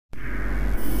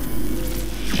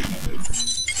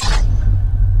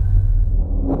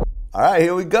All right,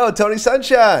 here we go. Tony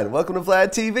Sunshine, welcome to Vlad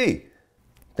TV.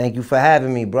 Thank you for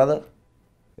having me, brother.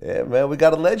 Yeah, man, we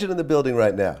got a legend in the building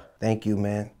right now. Thank you,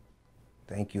 man.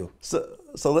 Thank you. So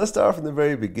let's start from the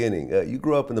very beginning. You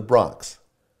grew up in the Bronx.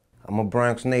 I'm a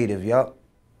Bronx native, yup.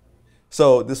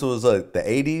 So this was the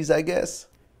 80s, I guess?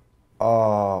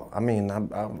 I mean,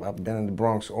 I've been in the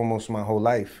Bronx almost my whole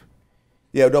life.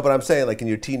 Yeah, no, but I'm saying like in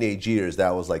your teenage years,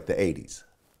 that was like the 80s.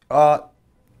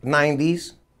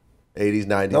 90s. 80s,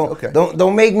 90s, okay.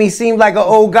 Don't make me seem like an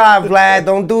old guy, Vlad.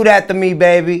 Don't do that to me,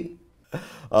 baby.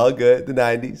 All good, the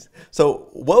 90s. So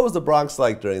what was the Bronx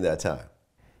like during that time?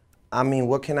 I mean,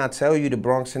 what can I tell you? The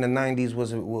Bronx in the 90s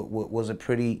was a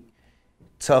pretty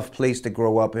tough place to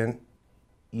grow up in.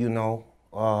 You know,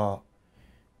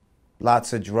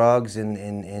 lots of drugs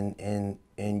and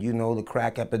you know, the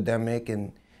crack epidemic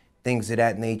and things of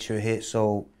that nature hit.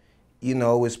 So, you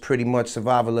know, it's pretty much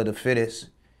survival of the fittest.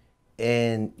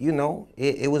 And, you know,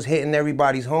 it was hitting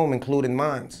everybody's home, including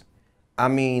mine. I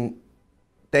mean,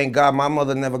 thank God my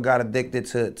mother never got addicted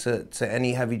to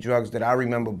any heavy drugs that I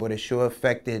remember, but it sure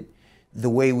affected the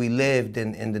way we lived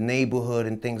and the neighborhood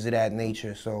and things of that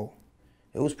nature. So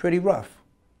it was pretty rough.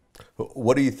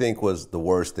 What do you think was the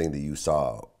worst thing that you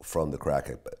saw from the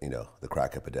crack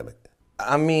epidemic?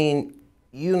 I mean,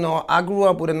 you know, I grew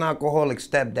up with an alcoholic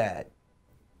stepdad,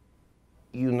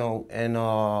 you know, and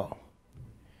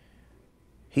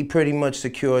he pretty much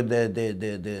secured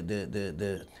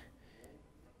the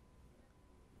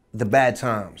bad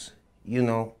times, you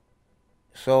know.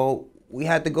 So we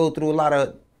had to go through a lot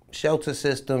of shelter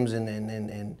systems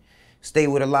and stay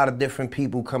with a lot of different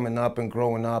people coming up and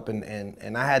growing up,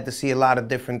 and I had to see a lot of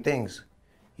different things.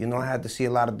 You know, I had to see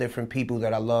a lot of different people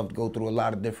that I loved go through a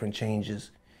lot of different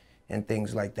changes and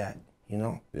things like that, you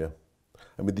know? Yeah.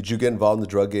 I mean, did you get involved in the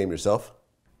drug game yourself?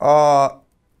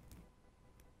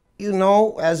 You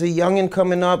know, as a youngin'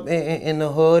 coming up in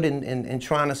the hood and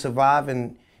trying to survive,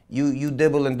 and you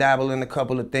dibble and dabble in a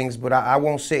couple of things, but I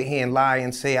won't sit here and lie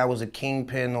and say I was a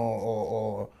kingpin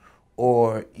or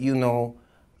you know,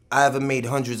 I haven't made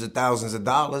hundreds of thousands of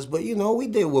dollars, but you know, we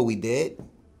did what we did.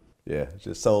 Yeah,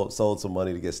 just sold some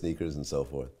money to get sneakers and so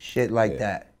forth. Shit like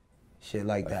that. Shit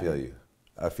like that.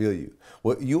 I feel you.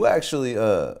 Well, you actually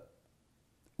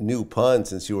knew Pun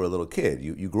since you were a little kid.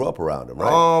 You grew up around him,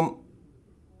 right?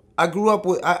 I grew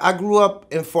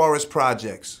up in Forest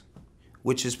Projects,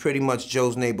 which is pretty much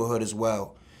Joe's neighborhood as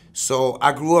well. So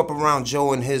I grew up around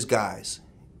Joe and his guys.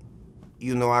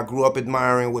 You know, I grew up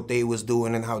admiring what they was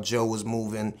doing and how Joe was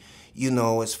moving, you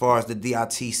know, as far as the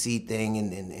DITC thing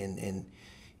and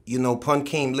you know, Pun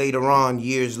came later on,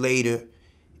 years later,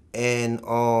 and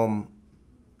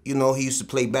you know, he used to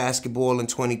play basketball in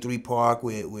 23 Park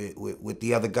with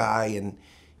the other guy, and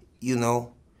you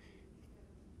know,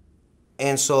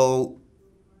 and so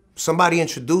somebody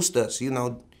introduced us, you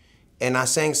know, and I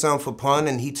sang something for Pun,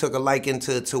 and he took a liking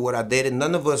to what I did, and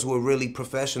none of us were really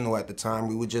professional at the time.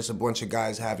 We were just a bunch of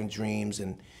guys having dreams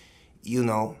and, you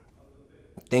know,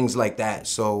 things like that.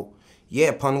 So,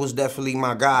 yeah, Pun was definitely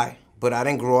my guy, but I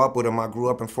didn't grow up with him. I grew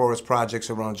up in Forest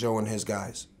Projects around Joe and his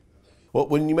guys. Well,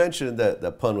 when you mentioned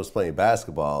that Pun was playing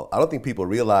basketball, I don't think people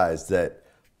realized that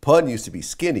Pun used to be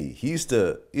skinny. He used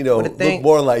to, you know, look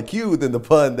more like you than the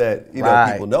Pun that, you know,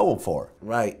 people know him for.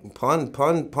 Right. Pun.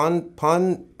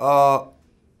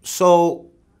 So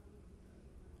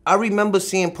I remember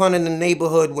seeing Pun in the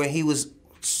neighborhood when he was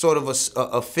sort of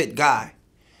a fit guy,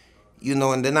 you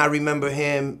know, and then I remember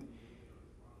him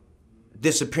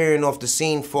disappearing off the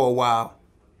scene for a while.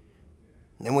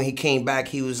 And when he came back,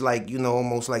 he was like, you know,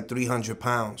 almost like 300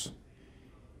 pounds.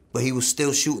 But he was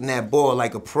still shooting that ball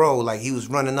like a pro. Like, he was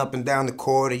running up and down the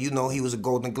court, and, you know, he was a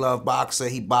Golden Glove boxer.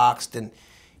 He boxed, and,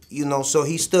 you know, so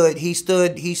he stood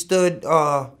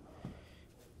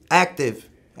active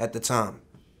at the time.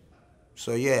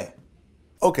 So, yeah.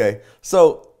 Okay,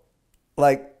 so,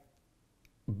 like,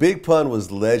 Big Pun was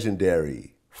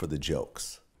legendary for the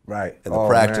jokes. Right. And the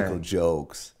practical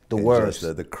jokes. The worst.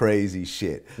 Just the crazy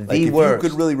shit. Like, if you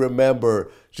could really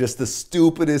remember just the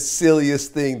stupidest,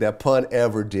 silliest thing that Pun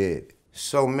ever did.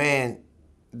 So, man,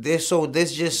 there's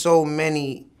just so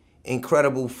many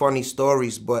incredible, funny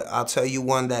stories, but I'll tell you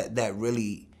one that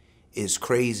really is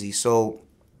crazy. So,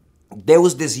 there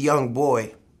was this young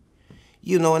boy,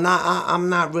 you know, and I'm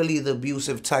not really the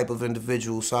abusive type of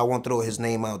individual, so I won't throw his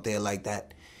name out there like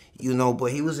that. You know,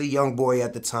 but he was a young boy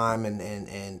at the time,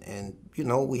 and you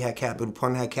know, we had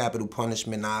Pun had Capital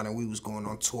Punishment out, and we was going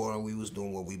on tour, and we was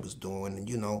doing what we was doing, and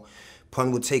you know,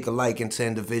 Pun would take a liking to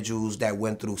individuals that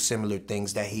went through similar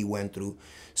things that he went through.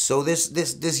 So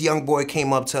this young boy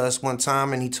came up to us one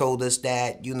time, and he told us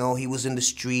that, you know, he was in the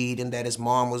street, and that his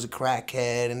mom was a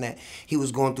crackhead, and that he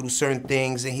was going through certain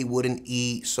things, and he wouldn't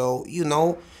eat. So, you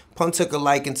know, Pun took a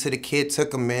liking to the kid,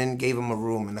 took him in, gave him a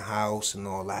room in the house and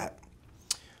all that.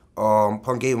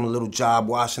 Pun gave him a little job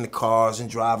washing the cars and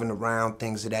driving around,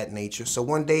 things of that nature. So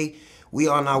one day, we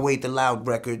on our way to Loud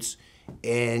Records,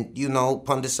 and, you know,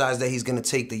 Pun decides that he's going to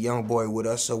take the young boy with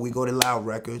us. So we go to Loud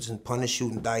Records, and Pun is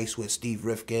shooting dice with Steve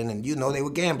Rifkin. And, you know, they were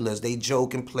gamblers. They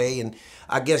joke and play. And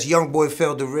I guess young boy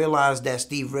failed to realize that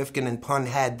Steve Rifkin and Pun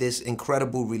had this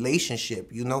incredible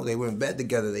relationship. You know, they were in bed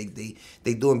together.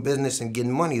 They doing business and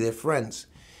getting money. They're friends.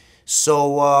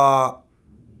 So,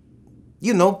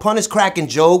 you know, Pun is cracking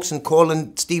jokes and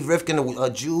calling Steve Rifkin a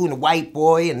Jew and a white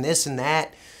boy and this and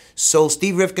that. So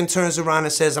Steve Rifkin turns around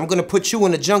and says, I'm going to put you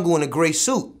in the jungle in a gray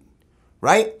suit,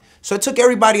 right? So it took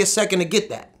everybody a second to get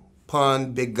that.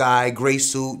 Pun, big guy, gray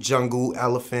suit, jungle,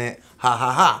 elephant, ha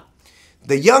ha ha.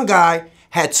 The young guy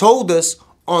had told us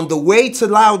on the way to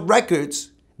Loud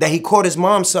Records that he caught his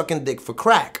mom sucking dick for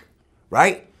crack,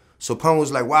 right? So Pun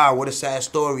was like, wow, what a sad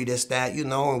story, this, that, you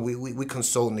know, and we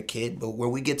consoling the kid. But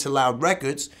when we get to Loud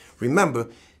Records, remember,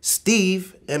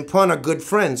 Steve and Pun are good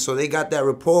friends, so they got that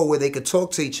rapport where they could talk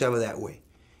to each other that way.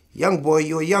 Young boy,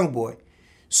 you're a young boy.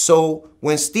 So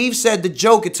when Steve said the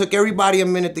joke, it took everybody a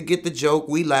minute to get the joke.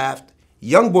 We laughed.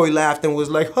 Young boy laughed and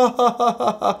was like, ha, ha, ha,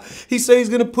 ha, ha. He said he's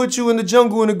going to put you in the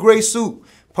jungle in a gray suit.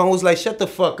 Pun was like, shut the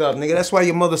fuck up, nigga. That's why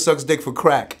your mother sucks dick for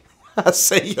crack. I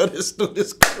say, yo, this dude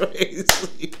is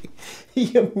crazy.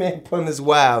 Your man Pun is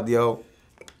wild, yo.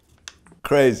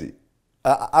 Crazy.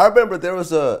 I remember there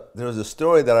was a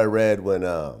story that I read when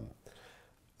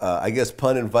I guess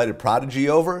Pun invited Prodigy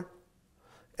over,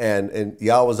 and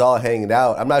y'all was all hanging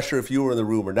out. I'm not sure if you were in the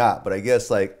room or not, but I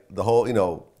guess like the whole, you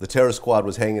know, the Terror Squad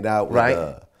was hanging out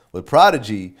with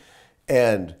Prodigy,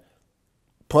 and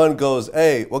Pun goes,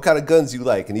 hey, what kind of guns you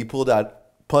like? And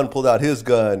Pun pulled out his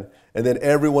gun, and then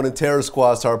everyone in Terror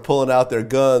Squad started pulling out their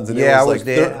guns. And yeah, I was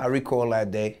there. I recall that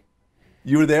day.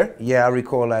 You were there? Yeah, I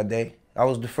recall that day. I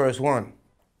was the first one.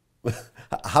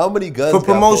 How many guns for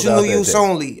promotional use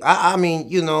only? I mean,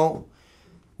 you know,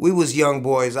 we was young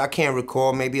boys. I can't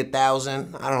recall, maybe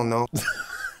 1,000. I don't know.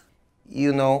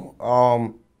 You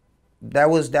know, that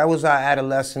was our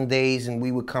adolescent days, and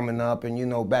we were coming up, and you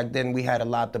know, back then we had a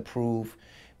lot to prove.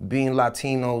 Being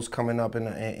Latinos coming up in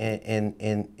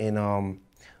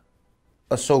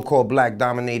a so-called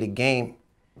black-dominated game,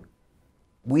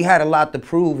 we had a lot to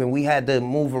prove, and we had to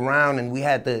move around, and we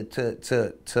had to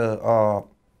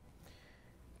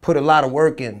put a lot of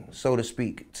work in, so to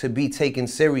speak, to be taken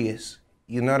serious.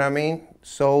 You know what I mean?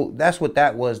 So that's what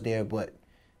that was there, but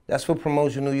that's for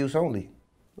promotional use only.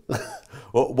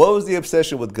 Well, what was the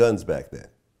obsession with guns back then?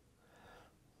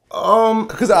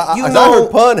 Because I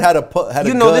heard Pun had a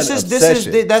you know,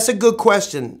 that's a good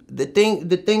question. The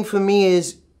thing for me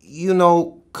is, you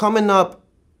know, coming up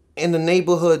in the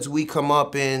neighborhoods we come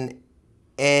up in,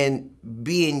 and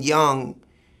being young,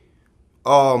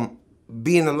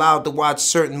 being allowed to watch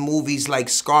certain movies like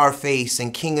Scarface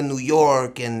and King of New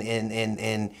York and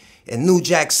New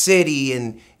Jack City,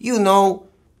 and you know,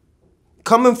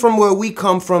 coming from where we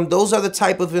come from, those are the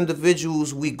type of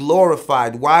individuals we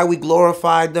glorified. Why we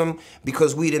glorified them?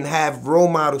 Because we didn't have role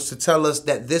models to tell us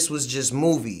that this was just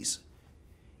movies.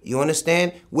 You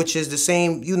understand? Which is the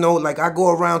same, you know, like I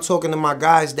go around talking to my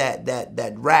guys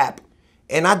that rap,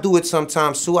 and I do it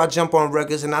sometimes too. I jump on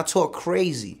records and I talk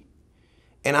crazy.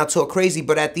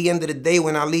 But at the end of the day,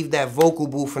 when I leave that vocal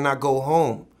booth and I go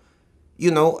home,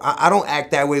 you know, I don't act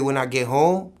that way when I get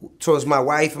home towards my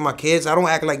wife and my kids. I don't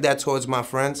act like that towards my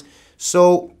friends.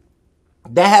 So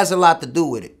that has a lot to do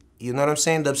with it. You know what I'm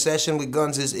saying? The obsession with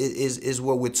guns is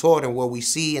what we're taught and what we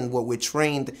see and what we're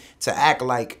trained to act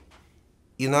like.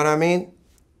 You know what I mean?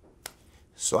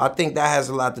 So I think that has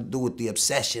a lot to do with the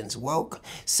obsessions. Well,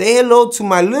 say hello to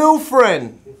my little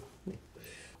friend.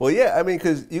 Well, yeah, I mean,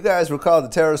 because you guys were called the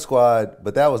Terror Squad,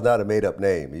 but that was not a made-up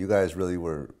name. You guys really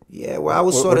were. Yeah, well, I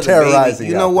was sort of the baby.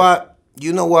 You know what?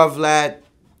 You know what, Vlad?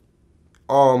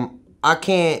 I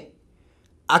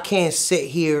can't sit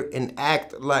here and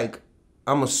act like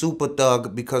I'm a super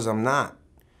thug because I'm not.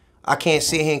 I can't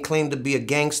sit here and claim to be a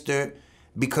gangster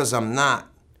because I'm not.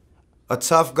 A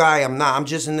tough guy, I'm not. I'm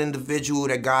just an individual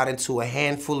that got into a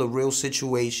handful of real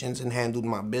situations and handled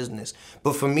my business.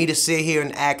 But for me to sit here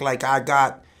and act like I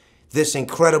got this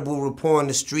incredible rapport in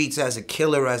the streets as a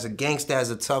killer, as a gangster, as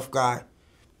a tough guy,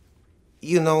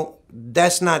 you know,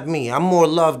 that's not me. I'm more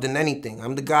loved than anything.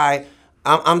 I'm the guy.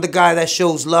 I'm the guy that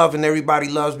shows love and everybody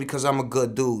loves because I'm a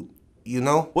good dude. You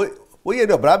know? Well, yeah,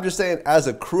 no, but I'm just saying, as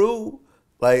a crew,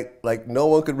 like no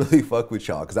one could really fuck with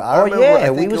y'all. Because I remember,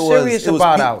 yeah, I think we were serious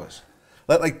about ours.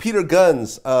 Like Peter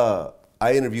Guns, I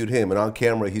interviewed him, and on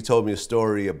camera, he told me a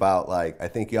story about, like, I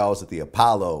think y'all was at the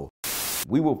Apollo.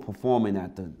 We were performing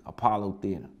at the Apollo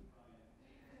Theater.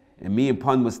 And me and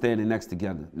Pun was standing next to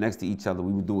each other.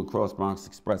 We were doing Cross Bronx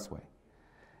Expressway.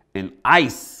 And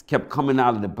Ice kept coming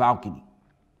out of the balcony.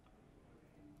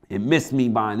 It missed me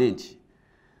by an inch.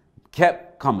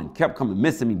 Kept coming,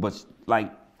 missing me, but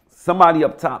like somebody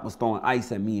up top was throwing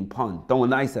ice at me and Pun,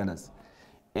 throwing ice at us.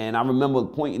 And I remember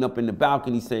pointing up in the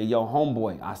balcony saying, yo,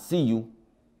 homeboy, I see you.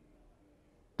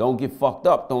 Don't get fucked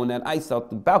up throwing that ice out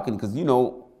the balcony. Because, you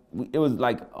know, it was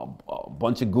like a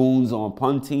bunch of goons on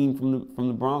Pun team from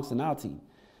the Bronx and our team.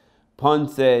 Pun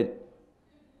said,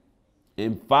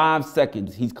 in 5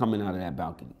 seconds, he's coming out of that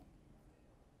balcony.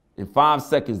 In 5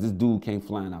 seconds, this dude came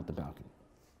flying out the balcony.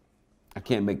 I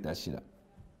can't make that shit up.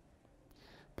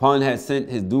 Pun had sent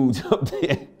his dudes up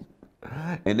there,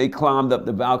 and they climbed up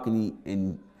the balcony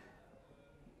and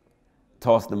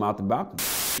tossed them out the balcony.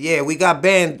 Yeah, we got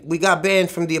banned. We got banned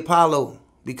from the Apollo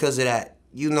because of that,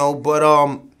 you know. But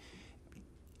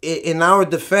in our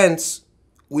defense,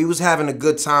 we was having a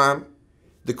good time.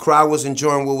 The crowd was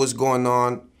enjoying what was going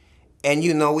on. And,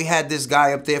 you know, we had this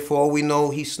guy up there, for all we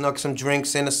know, he snuck some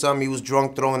drinks in or something. He was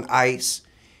drunk, throwing ice.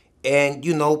 And,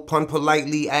 you know, Pun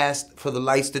politely asked for the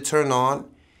lights to turn on.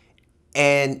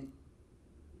 And,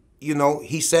 you know,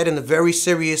 he said in a very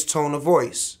serious tone of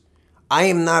voice, I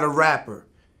am not a rapper.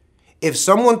 If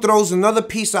someone throws another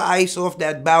piece of ice off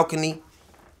that balcony,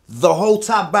 the whole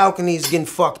top balcony is getting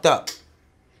fucked up.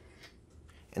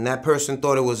 And that person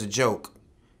thought it was a joke.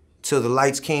 Till the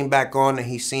lights came back on and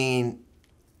he seen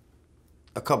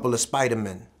a couple of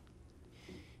Spider-Men.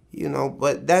 You know,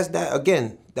 but that's that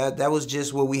again, that was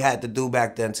just what we had to do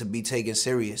back then to be taken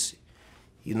serious.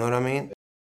 You know what I mean?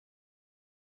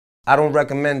 I don't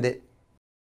recommend it.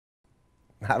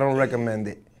 I don't recommend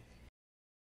it.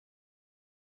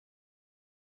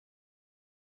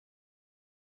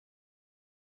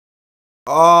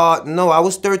 No, I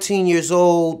was 13 years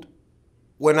old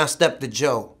when I stepped to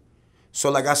Joe.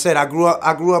 So like I said, I grew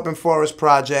up in Forest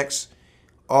Projects.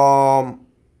 You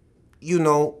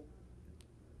know,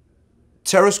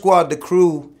 Terror Squad, the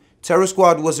crew, Terror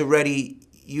Squad was already,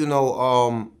 you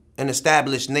know, an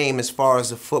established name as far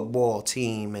as a football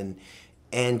team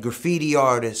and graffiti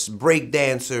artists, break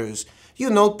dancers, you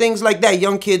know, things like that,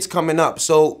 young kids coming up.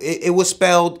 So it was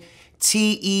spelled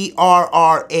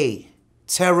Terra,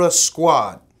 Terror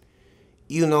Squad,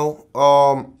 you know,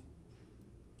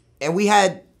 and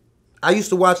I used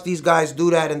to watch these guys do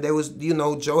that, and there was, you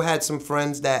know, Joe had some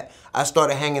friends that I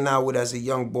started hanging out with as a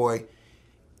young boy,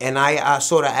 and I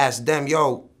sort of asked them,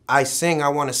 yo, I sing, I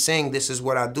want to sing, this is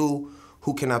what I do,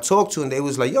 who can I talk to? And they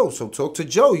was like, yo, so talk to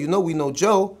Joe, you know, we know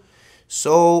Joe.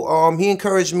 So he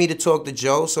encouraged me to talk to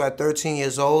Joe, so at 13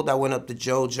 years old, I went up to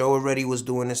Joe. Joe already was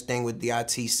doing this thing with the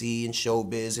ITC and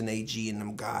Showbiz and AG and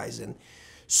them guys, and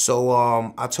so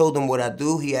I told him what I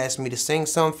do. He asked me to sing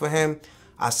something for him.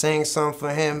 I sang something for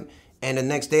him. And the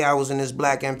next day I was in his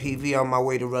black MPV on my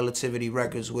way to Relativity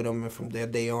Records with him. And from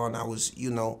that day on, I was, you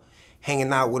know,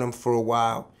 hanging out with him for a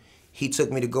while. He took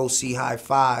me to go see High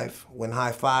Five when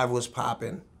High Five was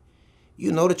popping,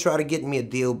 you know, to try to get me a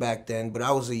deal back then. But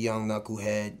I was a young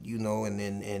knucklehead, you know,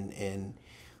 and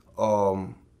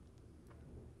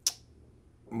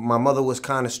my mother was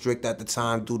kind of strict at the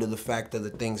time due to the fact of the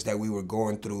things that we were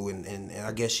going through. And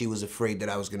I guess she was afraid that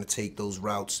I was going to take those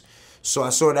routes. So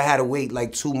I sort of had to wait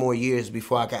like 2 more years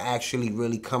before I could actually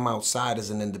really come outside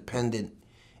as an independent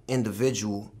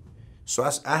individual. So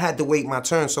I had to wait my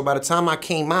turn. So by the time I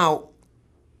came out,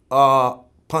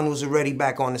 Pun was already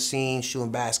back on the scene,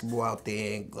 shooting basketball out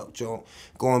there, and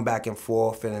going back and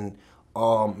forth. And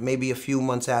maybe a few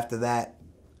months after that,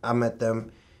 I met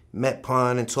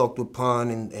Pun and talked with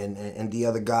Pun and the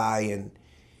other guy, and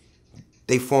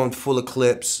they formed Full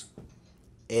Eclipse.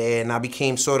 And I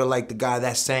became sort of like the guy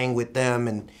that sang with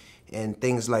them and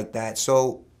things like that.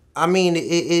 So, I mean,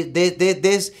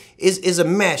 this is a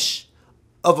mesh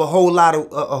of a whole lot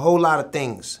of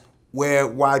things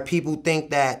why people think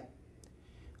that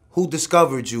who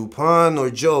discovered you, Pun or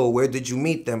Joe? Where did you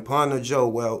meet them, Pun or Joe?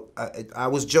 Well, I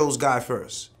was Joe's guy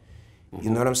first. You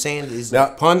know what I'm saying?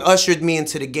 Now, Pun ushered me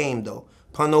into the game, though.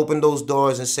 Pun opened those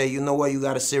doors and said, you know what, you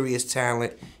got a serious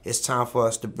talent. It's time for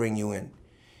us to bring you in.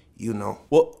 You know.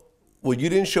 Well, you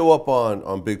didn't show up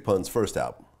on Big Pun's first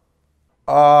album.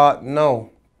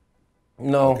 No.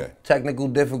 Okay. Technical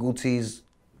difficulties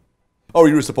Oh,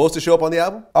 you were supposed to show up on the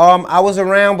album? I was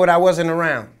around, but I wasn't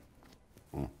around.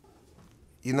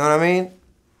 You know what I mean?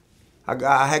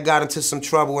 I had got into some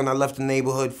trouble and I left the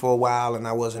neighborhood for a while and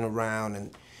I wasn't around.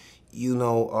 And, you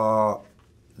know,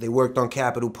 they worked on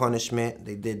Capital Punishment.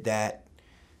 They did that.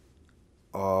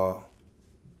 I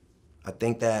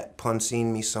think that Pun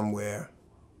seen me somewhere.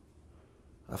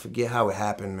 I forget how it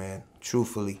happened, man,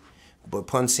 truthfully. But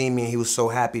Pun seen me and he was so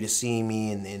happy to see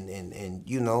me and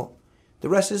you know, the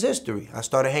rest is history. I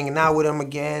started hanging out with him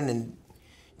again and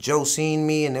Joe seen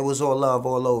me and it was all love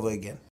all over again.